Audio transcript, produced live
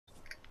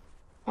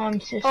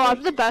sister. Oh,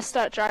 I'm the best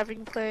at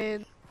driving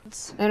planes.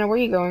 Anna, where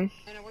are you going?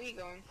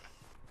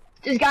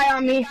 This guy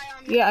on me.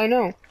 Yeah, I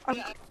know.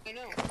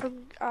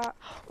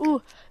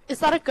 Ooh, is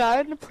that a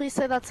gun? Please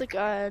say that's a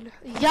gun.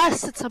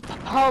 Yes, it's a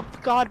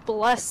pump. God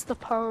bless the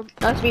pump.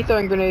 That's me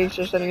throwing grenades,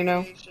 just letting you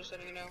know.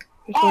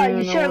 Oh,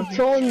 you should have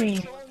told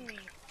me.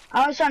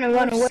 I was trying to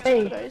run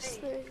away. Nice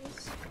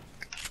things.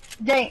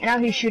 Dang, now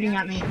he's shooting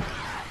at me.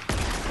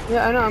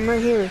 Yeah, I know, I'm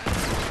right here.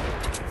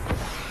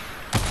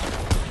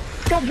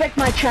 Don't break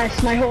my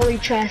chest, my holy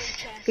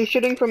chest. He's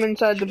shooting from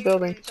inside the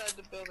building.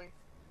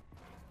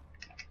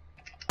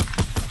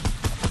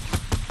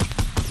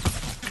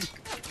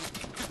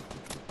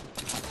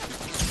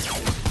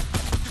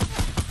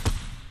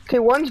 Okay,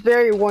 one's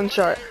very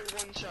one-shot.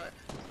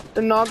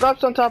 The knock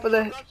ups on top of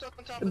the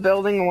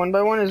building, one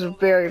by one, is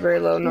very, very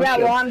low. No yeah,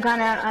 shield.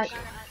 well,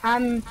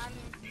 I'm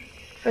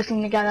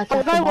pressing the guy that's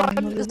at the One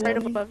bottom of the is right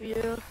building. above you.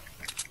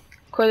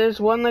 Okay, there's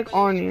one like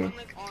on you.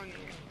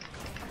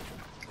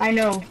 I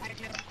know.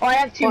 Oh, I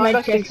have two I med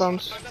got kits.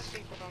 bumps.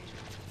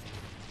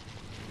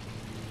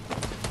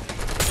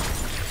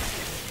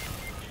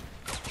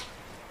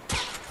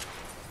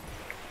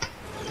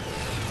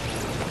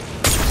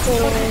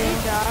 Did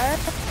he die?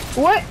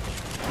 What?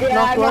 Yeah,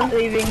 Knocked I'm one. not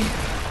leaving.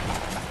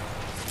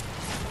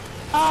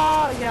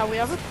 Yeah, we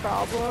have a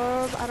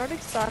problem. I don't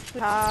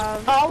exactly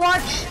have I'll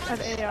watch.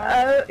 an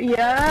AR.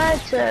 Yeah,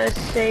 to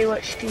say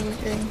what she's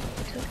doing.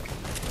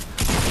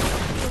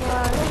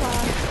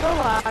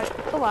 Relax.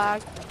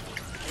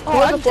 Oh,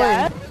 Who's I'm the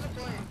plane? dead?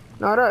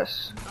 Not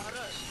us.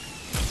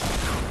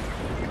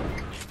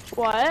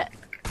 What?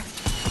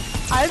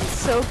 I'm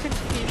so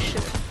confused.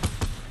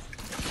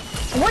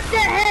 What the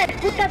heck?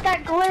 Who's got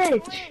that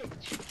glitch?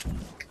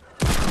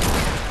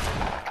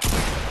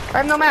 I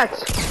have no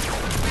mats.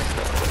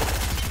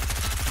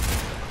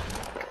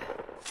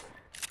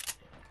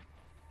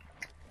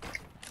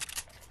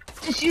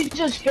 Just use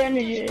those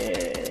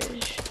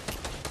bandages.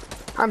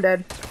 I'm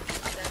dead.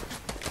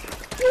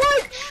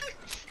 What?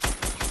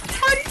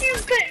 How did you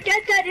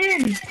get that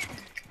in?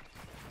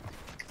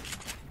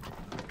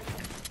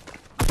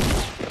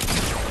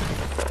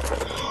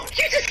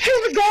 You just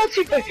killed the goal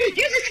keeper! You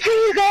just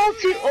killed the goal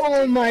keeper!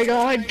 Oh my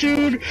god,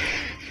 dude!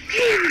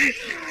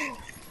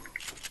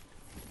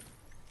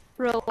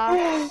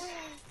 Relax.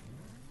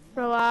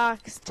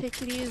 Relax.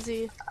 Take it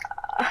easy.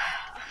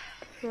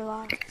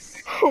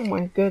 Relax. Oh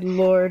my good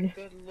lord.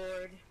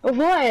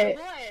 What?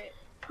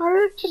 How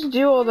did it just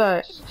do all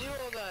that?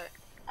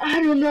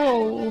 I don't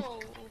know.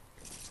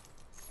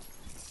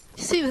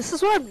 See, this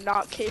is what I'm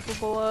not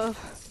capable of.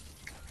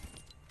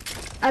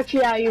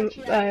 Actually, yeah,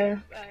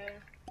 you,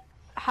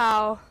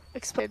 How?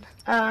 Explain.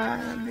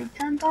 big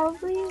time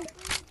probably?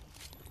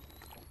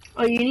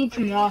 Oh, you need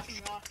some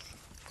rocks.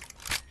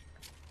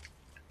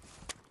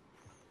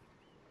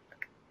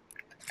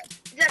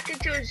 Zach, get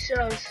to his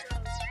shows.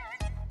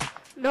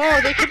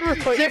 No, they can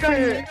report you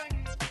for...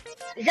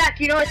 Zach,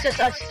 you know it's just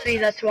us three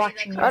that's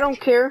watching. I don't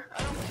care.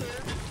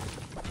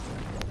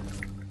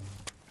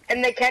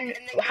 And they can,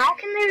 how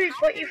can they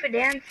report you for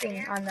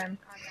dancing on them?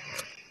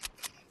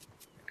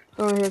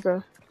 Oh, here you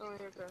go.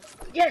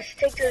 Yes,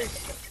 take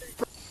those.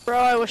 Bro,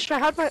 I wish I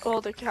had my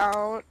old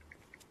account.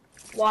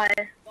 Why?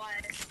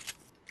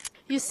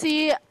 You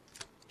see,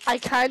 I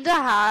kinda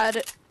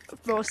had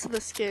most of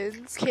the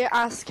skins. Can't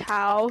ask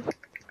how.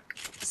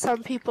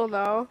 Some people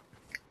know.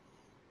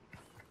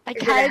 I Is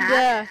it a kinda...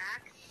 hack?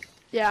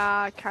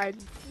 Yeah, kind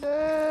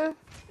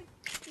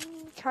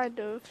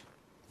of.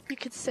 You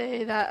could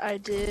say that I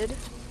did.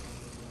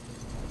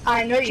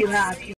 I know you have.